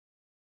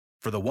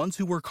For the ones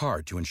who work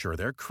hard to ensure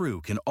their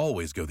crew can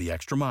always go the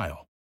extra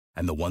mile,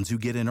 and the ones who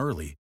get in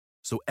early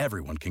so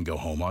everyone can go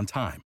home on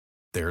time,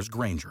 there's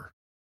Grainger,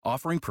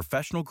 offering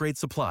professional-grade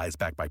supplies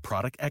backed by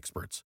product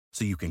experts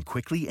so you can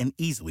quickly and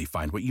easily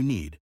find what you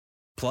need.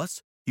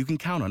 Plus, you can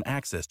count on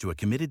access to a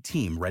committed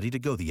team ready to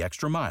go the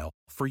extra mile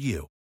for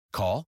you.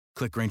 Call,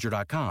 click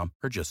Grainger.com,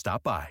 or just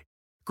stop by.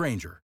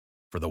 Grainger,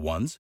 for the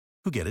ones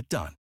who get it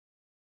done.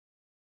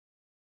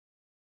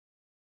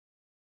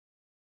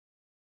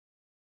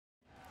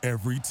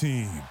 Every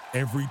team,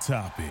 every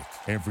topic,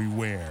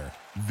 everywhere.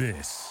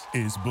 This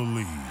is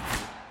Believe.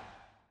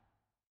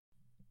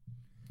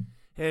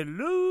 Hello,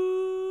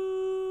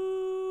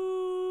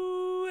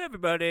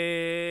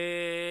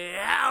 everybody.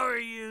 How are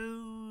you?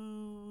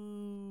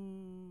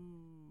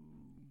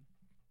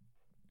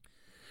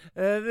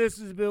 This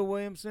is Bill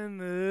Williamson.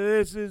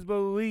 This is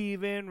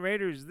Believe in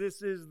Raiders.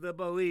 This is the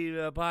Believe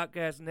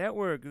Podcast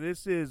Network.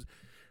 This is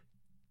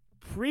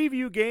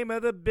preview game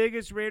of the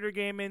biggest Raider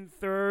game in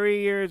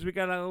 3 years. We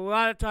got a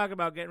lot to talk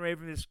about getting ready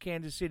for this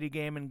Kansas City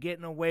game and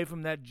getting away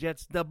from that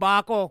Jets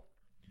debacle.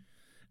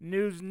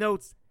 News,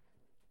 notes,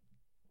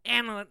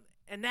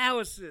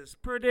 analysis,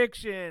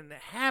 prediction.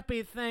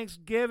 Happy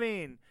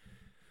Thanksgiving.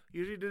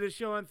 Usually do this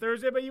show on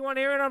Thursday, but you want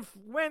to hear it on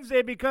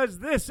Wednesday because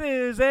this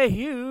is a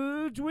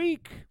huge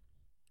week.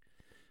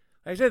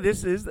 Like I said,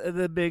 this is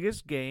the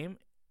biggest game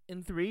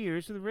in 3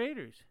 years for the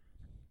Raiders.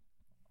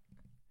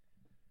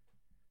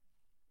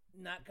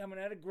 Not coming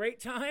at a great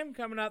time,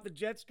 coming out the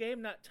Jets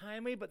game, not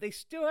timely, but they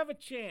still have a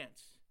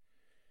chance.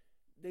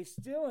 They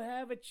still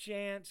have a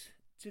chance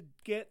to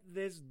get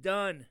this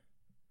done.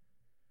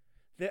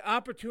 The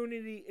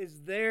opportunity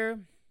is there.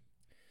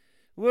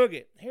 Look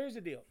it. Here's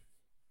the deal.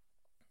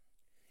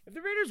 If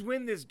the Raiders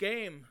win this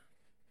game,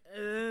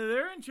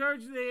 they're in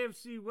charge of the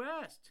AFC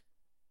West.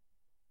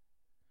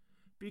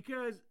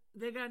 Because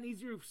they got an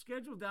easier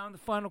schedule down the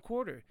final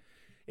quarter.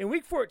 In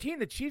Week 14,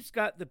 the Chiefs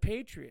got the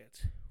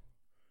Patriots.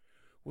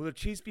 Will the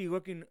Chiefs be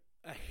looking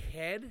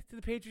ahead to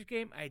the Patriots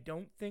game? I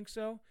don't think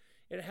so.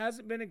 It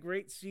hasn't been a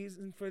great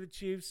season for the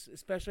Chiefs,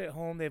 especially at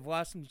home. They've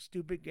lost some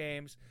stupid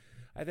games.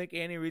 I think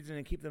Andy Reid's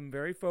going to keep them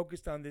very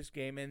focused on this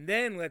game, and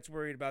then let's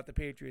worry about the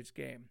Patriots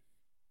game.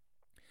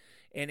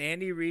 And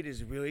Andy Reid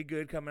is really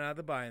good coming out of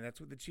the bye, and that's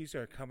what the Chiefs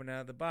are, coming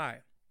out of the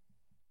bye.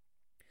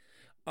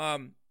 But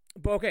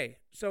okay,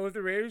 so if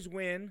the Raiders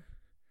win,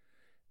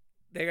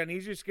 they got an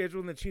easier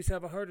schedule, and the Chiefs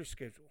have a harder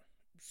schedule.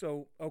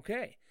 So,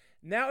 okay.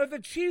 Now, if the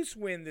Chiefs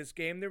win this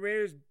game, the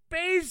Raiders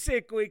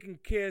basically can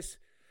kiss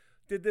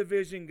the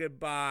division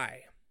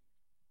goodbye.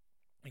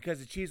 Because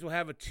the Chiefs will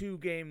have a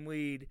 2-game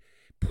lead,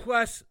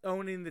 plus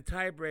owning the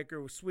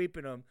tiebreaker,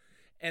 sweeping them,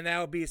 and that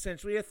will be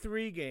essentially a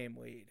 3-game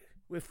lead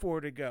with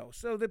 4 to go.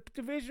 So the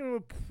division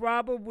will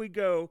probably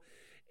go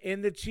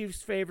in the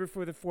Chiefs' favor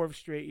for the 4th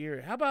straight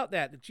year. How about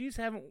that? The Chiefs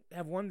have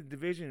won the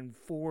division in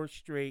 4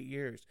 straight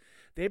years.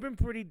 They've been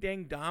pretty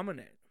dang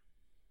dominant.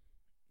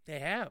 They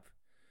have.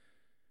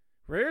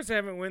 Raiders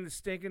haven't won the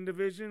stinking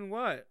division,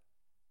 what?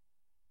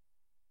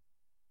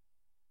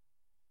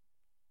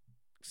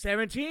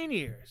 17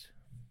 years.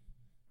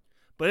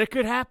 But it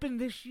could happen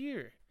this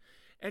year.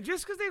 And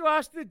just because they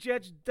lost to the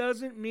Jets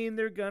doesn't mean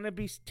they're going to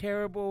be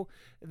terrible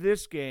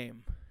this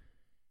game.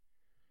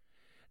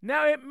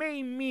 Now, it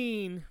may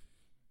mean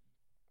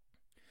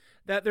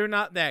that they're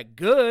not that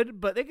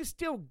good, but they can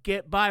still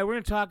get by. We're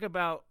going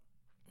to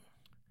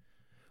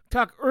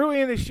talk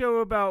early in the show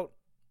about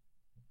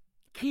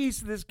keys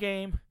to this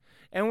game,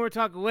 and we're going to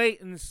talk late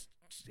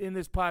in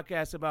this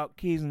podcast about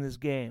keys in this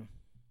game.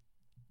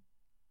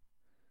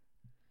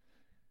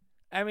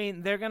 I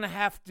mean, they're going to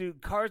have to,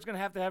 Carr's going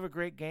to have a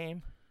great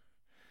game.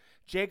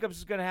 Jacobs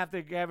is going to have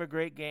a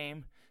great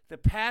game. The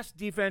pass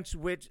defense,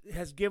 which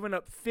has given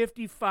up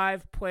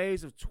 55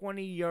 plays of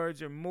 20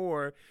 yards or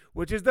more,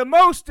 which is the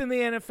most in the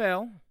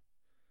NFL.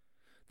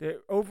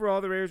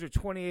 Overall, the Raiders are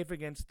 28th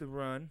against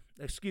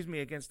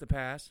the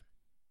pass.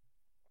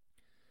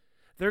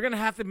 They're going to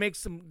have to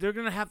they're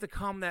going to have to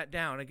calm that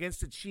down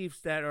against the Chiefs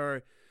that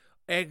are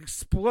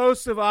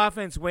explosive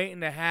offense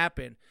waiting to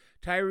happen.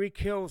 Tyreek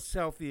Hill's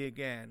healthy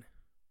again.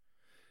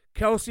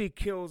 Kelsey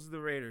kills the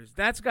Raiders.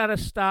 That's got to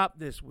stop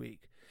this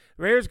week.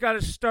 The Raiders got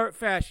to start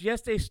fast.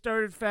 Yes, they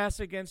started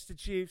fast against the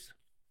Chiefs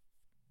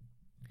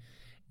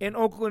in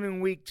Oakland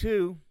in week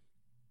 2.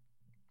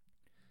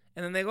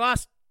 And then they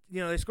lost,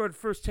 they scored the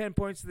first 10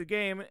 points of the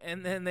game,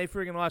 and then they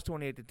friggin' lost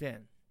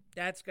 28-10.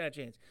 That's got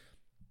to change.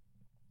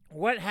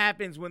 What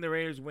happens when the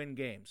Raiders win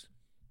games?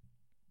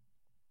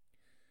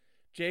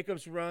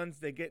 Jacobs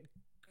runs,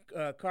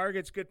 Carr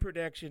gets good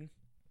protection,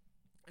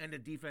 and the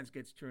defense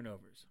gets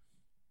turnovers.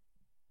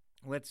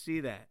 Let's see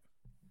that.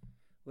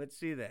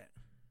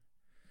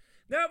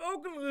 Now, if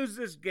Oakland loses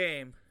this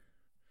game,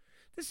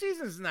 the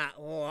season's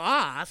not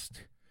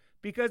lost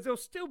because they'll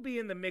still be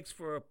in the mix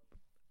for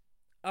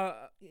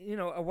a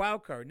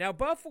wild card. Now,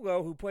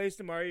 Buffalo, who plays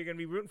tomorrow, you're going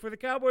to be rooting for the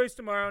Cowboys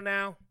tomorrow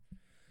now.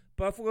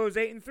 Buffalo's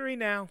 8-3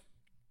 now.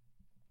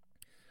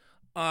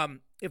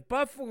 If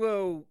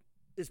Buffalo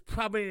is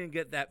probably going to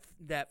get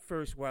that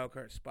first wild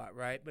card spot,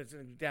 right? But it's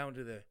down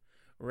to the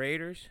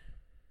Raiders.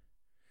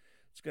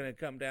 It's going to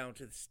come down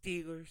to the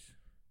Steelers.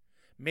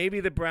 Maybe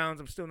the Browns.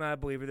 I'm still not a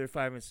believer. They're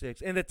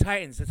 5-6. And the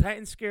Titans. The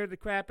Titans scared the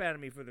crap out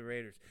of me for the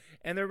Raiders.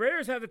 And the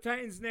Raiders have the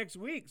Titans next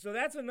week. So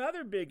that's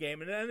another big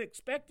game, an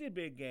unexpected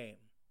big game.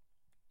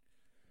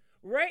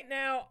 Right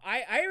now,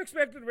 I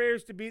expected the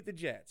Raiders to beat the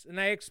Jets.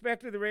 And I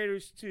expected the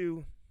Raiders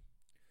to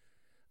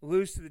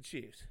lose to the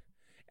Chiefs.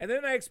 And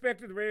then I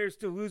expected the Raiders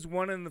to lose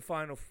one in the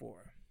Final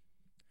Four.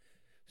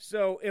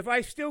 So if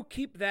I still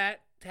keep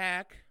that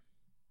tack,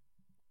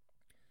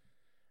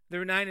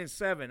 they're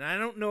 9-7. I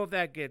don't know if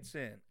that gets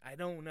in. I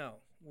don't know.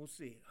 We'll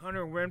see.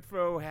 Hunter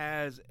Renfrow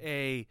has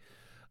a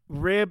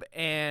rib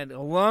and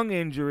a lung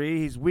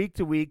injury. He's week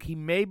to week. He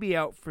may be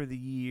out for the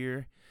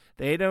year.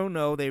 They don't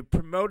know. They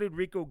promoted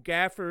Rico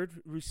Gafford,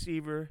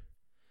 receiver.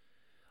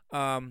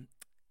 And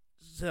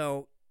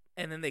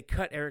then they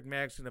cut Eric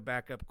Magson, the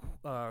backup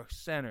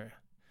center.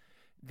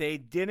 They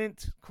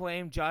didn't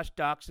claim Josh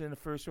Doxson, a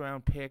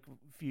first-round pick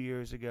a few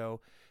years ago.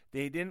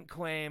 They didn't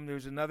claim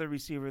there's another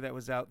receiver that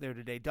was out there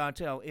today,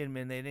 Dontel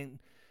Inman. They didn't.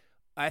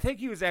 I think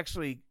he was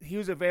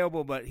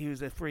available, but he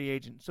was a free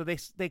agent. So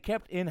they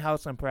kept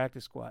in-house on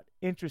practice squad.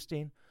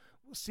 Interesting.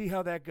 We'll see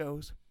how that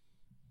goes.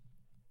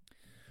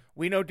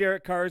 We know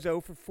Derek Carr is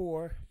 0 for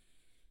 4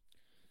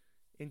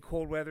 in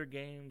cold weather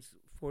games,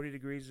 40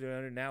 degrees or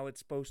under. Now it's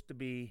supposed to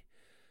be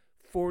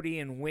 40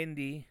 and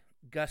windy,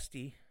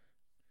 gusty.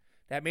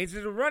 That means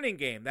it's a running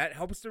game. That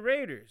helps the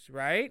Raiders,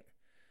 right?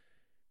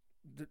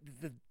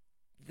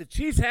 The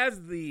Chiefs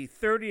has the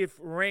 30th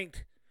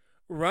ranked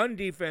run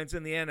defense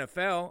in the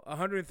NFL,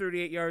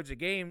 138 yards a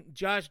game.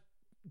 Josh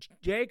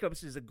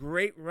Jacobs is a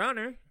great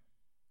runner,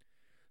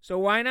 so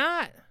why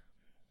not?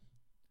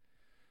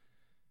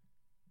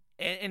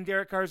 And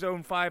Derek Carr's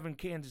 0-5 in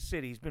Kansas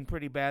City. He's been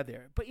pretty bad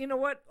there. But you know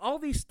what? All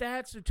these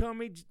stats are telling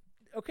me,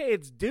 okay,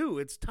 it's due.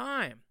 It's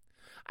time.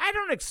 I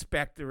don't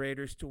expect the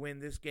Raiders to win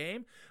this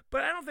game,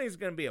 but I don't think it's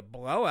going to be a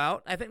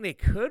blowout. I think they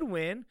could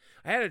win.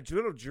 I had a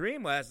little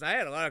dream last night. I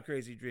had a lot of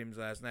crazy dreams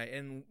last night,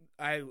 and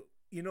a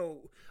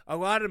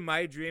lot of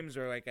my dreams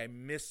are like I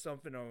missed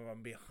something or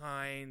I'm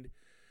behind.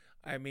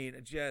 I mean,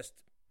 just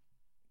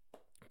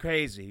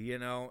crazy,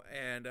 and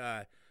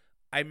I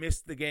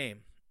missed the game.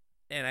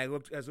 And I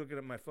was looking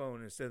at my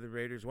phone and said the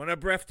Raiders won a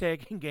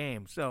breathtaking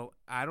game. So,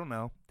 I don't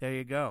know. There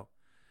you go.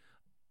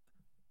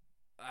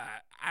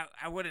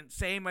 I wouldn't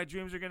say my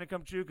dreams are going to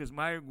come true because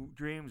my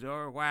dreams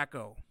are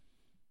wacko.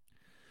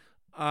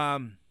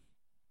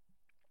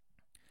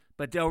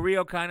 But Del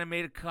Rio kind of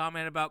made a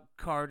comment about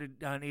Carr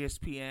on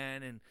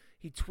ESPN, and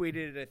he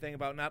tweeted a thing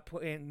about not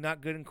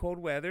good in cold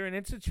weather, and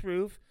it's the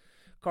truth.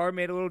 Carr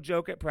made a little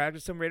joke at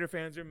practice. Some Raider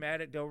fans are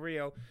mad at Del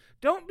Rio.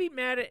 Don't be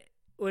mad at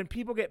when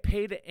people get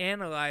paid to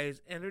analyze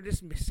and they're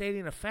just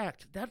stating a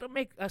fact. That don't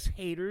make us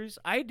haters.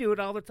 I do it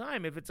all the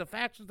time. If it's a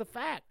fact, it's a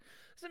fact.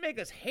 It doesn't make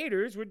us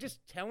haters. We're just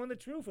telling the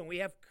truth, and we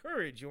have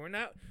courage, and we're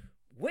not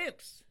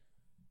wimps.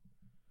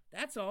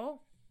 That's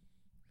all.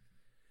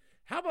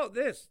 How about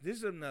this? This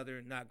is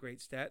another not great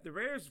stat. The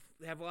Raiders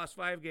have lost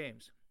 5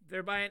 games.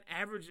 They're by an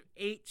average of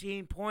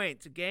 18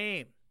 points a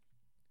game.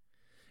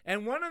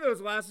 And one of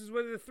those losses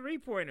was a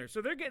three-pointer, so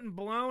they're getting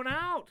blown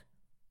out.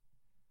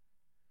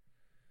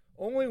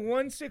 Only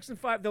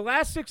 6-5. The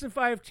last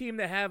 6-5 team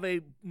that have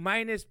a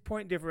minus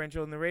point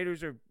differential, and the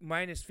Raiders are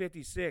minus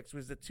 56,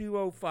 was the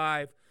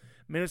 205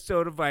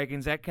 Minnesota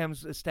Vikings. That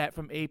comes a stat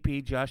from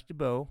AP, Josh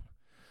DeBow.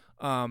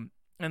 And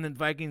the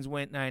Vikings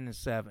went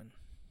 9-7.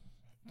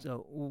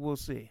 So we'll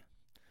see.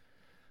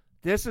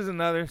 This is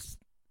another.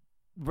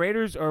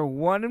 Raiders are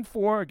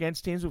 1-4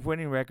 against teams with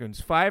winning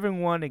records,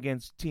 5-1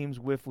 against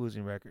teams with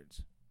losing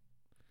records.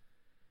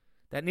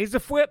 That needs to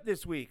flip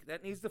this week.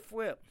 That needs to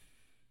flip.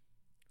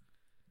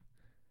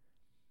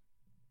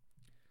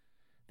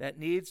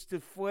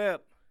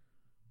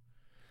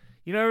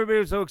 Everybody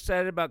was so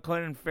excited about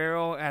Clinton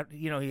Farrell.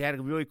 He had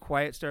a really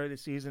quiet start of the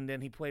season.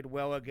 Then he played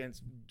well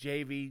against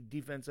JV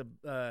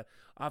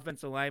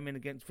offensive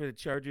linemen for the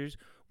Chargers.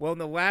 Well, in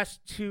the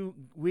last 2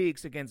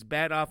 weeks against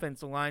bad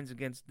offensive lines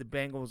against the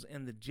Bengals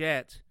and the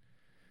Jets,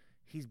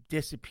 he's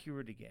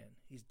disappeared again.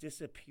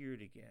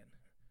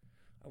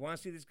 I want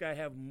to see this guy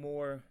have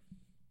more.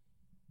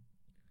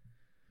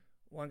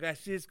 I want to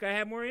see this guy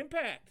have more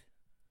impact.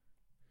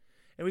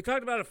 And we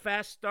talked about a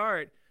fast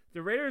start.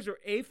 The Raiders are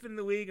 8th in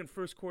the league in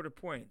first quarter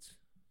points.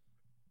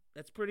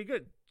 That's pretty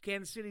good.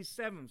 Kansas City's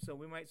 7th, so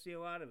we might see a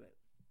lot of it.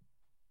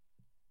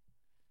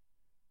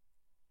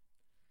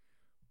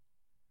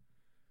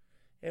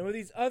 And with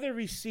these other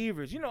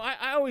receivers,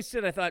 I always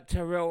said I thought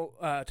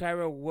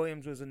Tyrell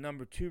Williams was a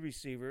number 2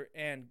 receiver,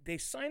 and they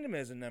signed him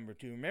as a number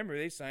 2. Remember,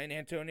 they signed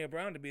Antonio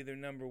Brown to be their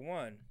number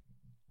 1.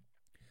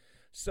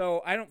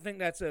 So I don't think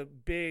that's a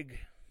big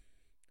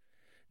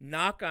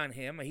knock on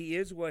him. He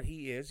is what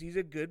he is. He's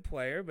a good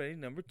player, but he's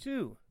number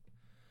 2.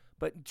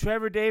 But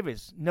Trevor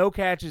Davis, no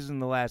catches in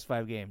the last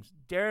 5 games.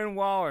 Darren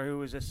Waller, who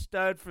was a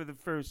stud for the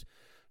first,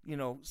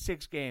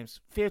 6 games,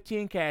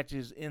 15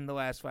 catches in the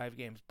last 5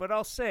 games. But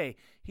I'll say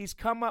he's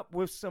come up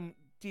with some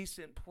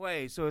decent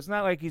play, so it's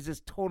not like he's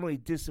just totally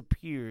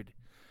disappeared.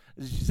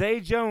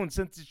 Zay Jones,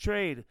 since the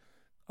trade,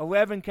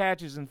 11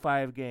 catches in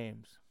 5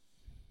 games.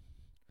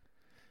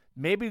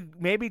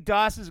 Maybe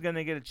Doss is going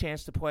to get a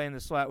chance to play in the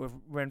slot with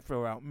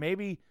Renfroe out.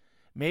 Maybe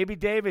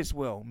Davis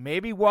will.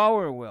 Maybe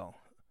Waller will.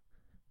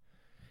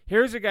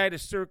 Here's a guy to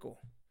circle.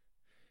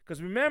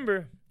 Because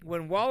remember,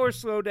 when Waller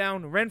slowed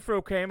down,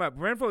 Renfroe came up.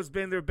 Renfroe's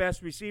been their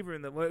best receiver,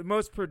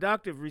 most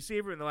productive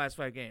receiver in the last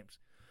 5 games.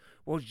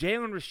 Well,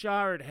 Jalen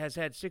Richard has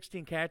had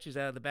 16 catches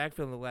out of the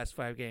backfield in the last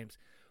 5 games.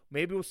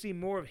 Maybe we'll see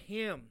more of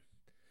him.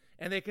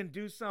 And they can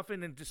do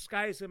something and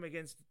disguise him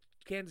against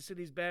Kansas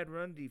City's bad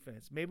run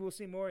defense. Maybe we'll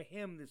see more of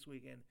him this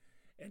weekend.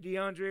 And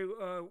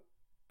DeAndre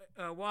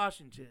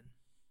Washington.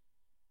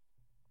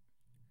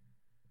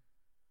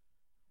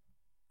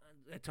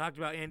 I talked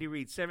about Andy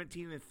Reid,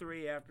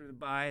 17-3 after the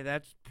bye.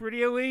 That's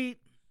pretty elite.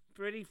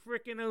 Pretty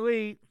freaking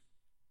elite.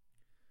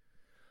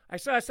 I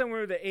saw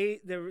somewhere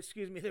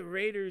the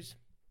Raiders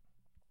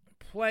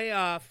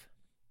playoff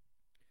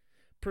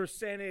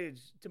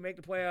percentage to make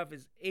the playoff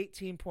is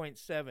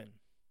 18.7.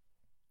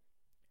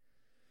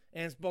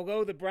 And it's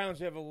below the Browns,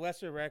 who have a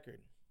lesser record.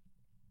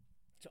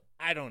 So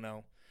I don't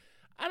know.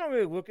 I don't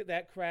really look at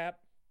that crap.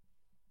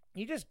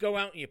 You just go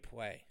out and you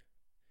play.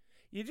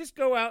 You just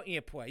go out and you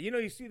play. You know,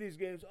 you see these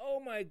games, oh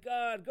my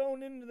God,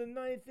 going into the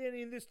 9th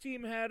inning, this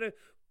team had a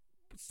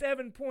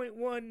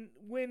 7.1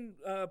 win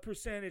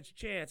percentage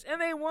chance. And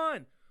they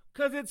won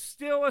because it's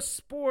still a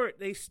sport.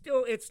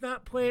 It's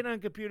not played on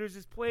computers.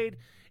 It's played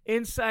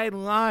inside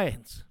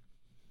lines.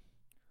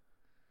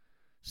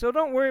 So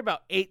don't worry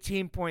about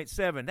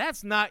 18.7.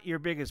 That's not your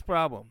biggest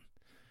problem.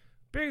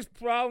 Biggest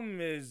problem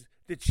is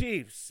the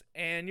Chiefs,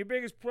 and your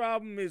biggest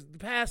problem is the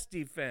pass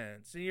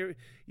defense. And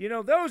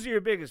those are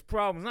your biggest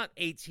problems, not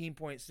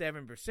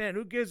 18.7%.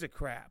 Who gives a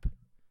crap?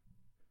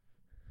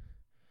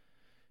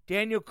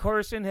 Daniel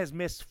Carson has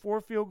missed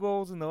 4 field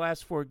goals in the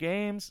last 4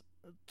 games.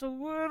 It's a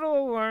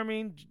little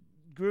alarming.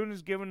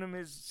 Gruden's given him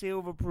his seal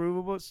of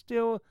approval, but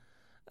still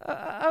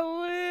a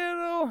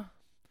little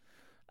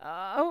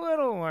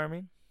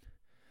alarming.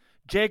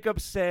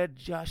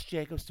 Josh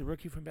Jacobs, the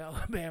rookie from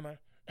Alabama,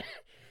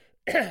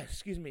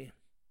 excuse me,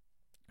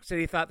 said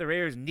he thought the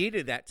Raiders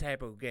needed that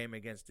type of game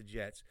against the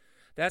Jets.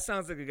 That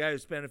sounds like a guy who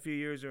spent a few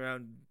years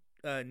around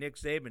Nick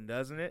Saban,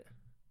 doesn't it?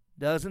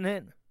 Doesn't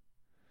it?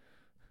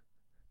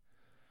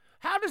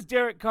 How does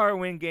Derek Carr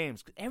win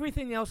games?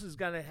 Everything else is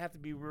going to have to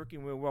be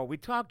working real well. We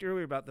talked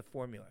earlier about the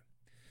formula.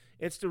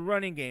 It's the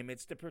running game.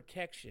 It's the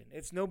protection.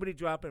 It's nobody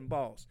dropping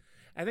balls.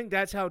 I think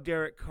that's how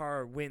Derek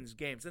Carr wins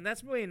games. And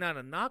that's really not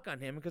a knock on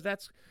him because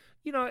that's,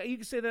 you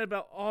can say that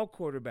about all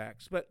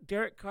quarterbacks. But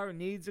Derek Carr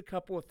needs a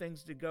couple of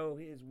things to go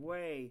his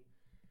way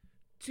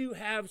to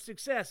have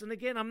success. And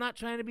again, I'm not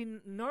trying to be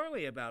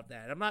gnarly about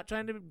that. I'm not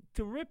trying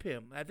to rip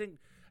him. I think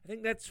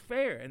that's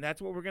fair. And that's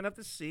what we're going to have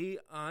to see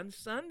on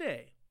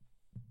Sunday.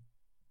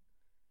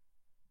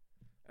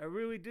 I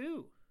really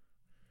do.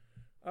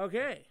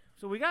 Okay,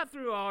 so we got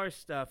through all our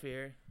stuff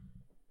here.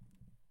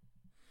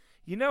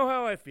 You know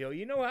how I feel.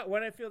 You know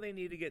what I feel they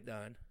need to get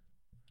done.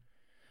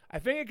 I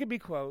think it could be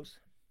close.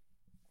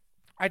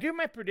 I do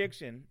my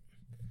prediction,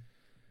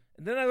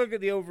 and then I look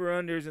at the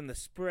over-unders and the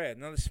spread.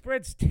 Now, the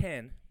spread's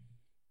 10,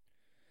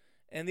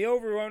 and the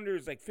over-under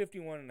is like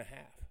 51.5.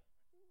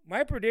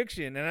 My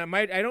prediction, and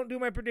I don't do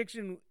my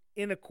prediction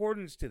in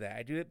accordance to that.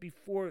 I do it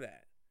before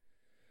that.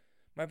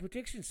 My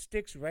prediction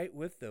sticks right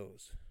with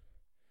those.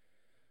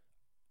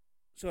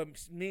 So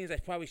it means I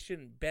probably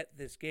shouldn't bet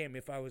this game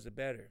if I was a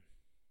bettor.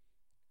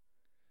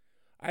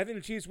 I think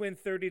the Chiefs win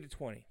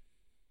 30-20.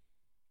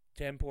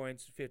 10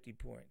 points, 50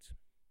 points.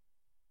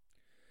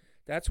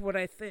 That's what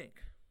I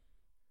think.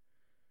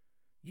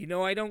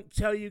 I don't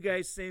tell you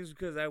guys things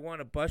because I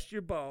want to bust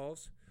your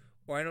balls,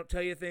 or I don't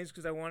tell you things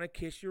because I want to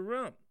kiss your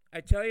rump.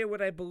 I tell you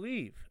what I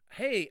believe.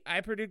 Hey,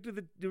 I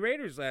predicted the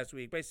Raiders last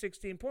week by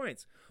 16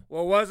 points.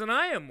 Well, wasn't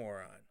I a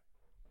moron?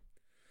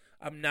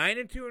 I'm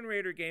 9-2 in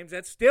Raider games.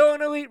 That's still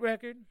an elite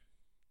record.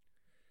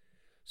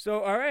 So,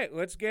 all right,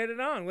 let's get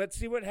it on. Let's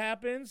see what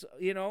happens.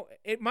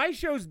 My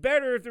show's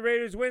better if the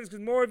Raiders wins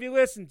because more of you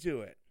listen to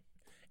it.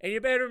 And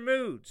you're better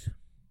moods.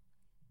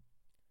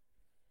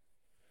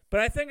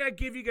 But I think I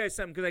give you guys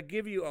something because I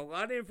give you a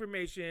lot of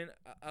information,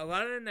 a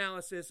lot of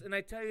analysis, and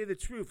I tell you the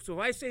truth. So if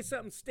I say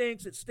something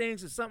stinks, it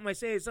stinks. If something I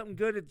say is something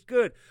good, it's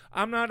good.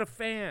 I'm not a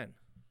fan.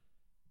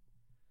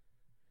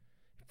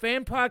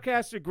 Fan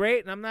podcasts are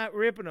great, and I'm not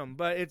ripping them,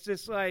 but it's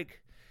just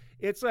like,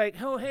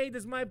 oh, hey,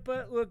 does my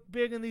butt look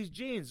big in these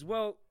jeans?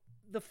 Well,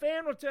 the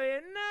fan will tell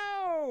you,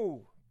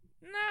 no.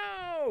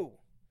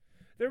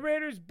 The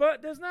Raiders'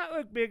 butt does not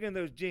look big in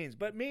those jeans.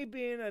 But me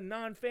being a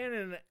non-fan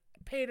and a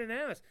paid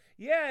analyst,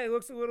 yeah, it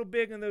looks a little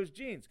big in those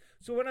jeans.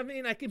 So what I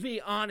mean, I can be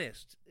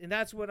honest, and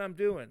that's what I'm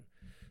doing.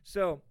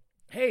 So,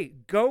 hey,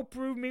 go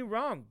prove me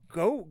wrong.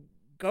 Go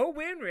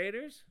win,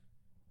 Raiders.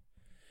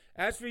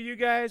 As for you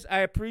guys, I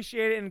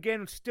appreciate it. And again,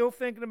 I'm still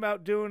thinking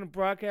about doing and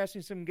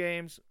broadcasting some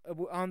games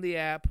on the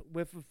app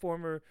with a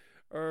former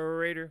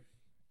Raider.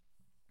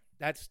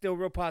 That's still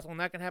real possible.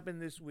 Not going to happen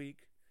this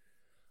week.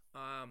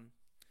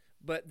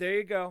 But there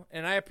you go.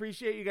 And I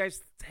appreciate you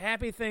guys.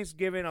 Happy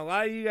Thanksgiving. A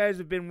lot of you guys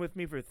have been with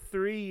me for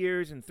 3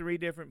 years and 3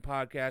 different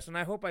podcasts. And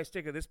I hope I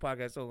stick with this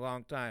podcast a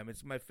long time.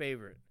 It's my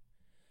favorite.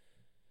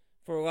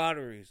 for a lot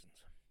of reasons.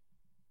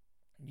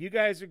 You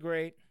guys are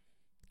great.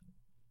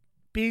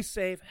 Be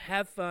safe.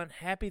 Have fun.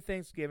 Happy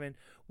Thanksgiving.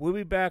 We'll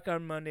be back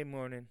on Monday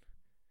morning.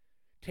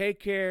 Take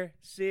care.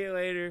 See you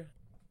later.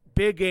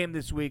 Big game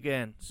this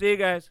weekend. See you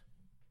guys.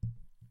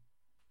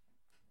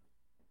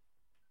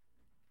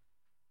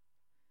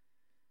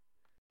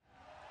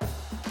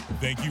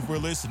 Thank you for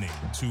listening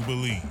to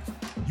Believe.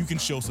 You can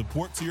show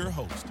support to your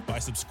host by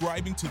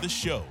subscribing to the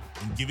show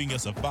and giving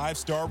us a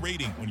 5-star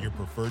rating on your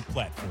preferred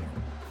platform.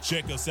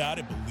 Check us out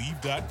at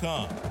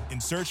Believe.com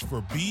and search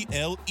for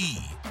BLEAV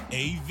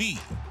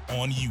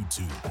on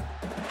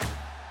YouTube.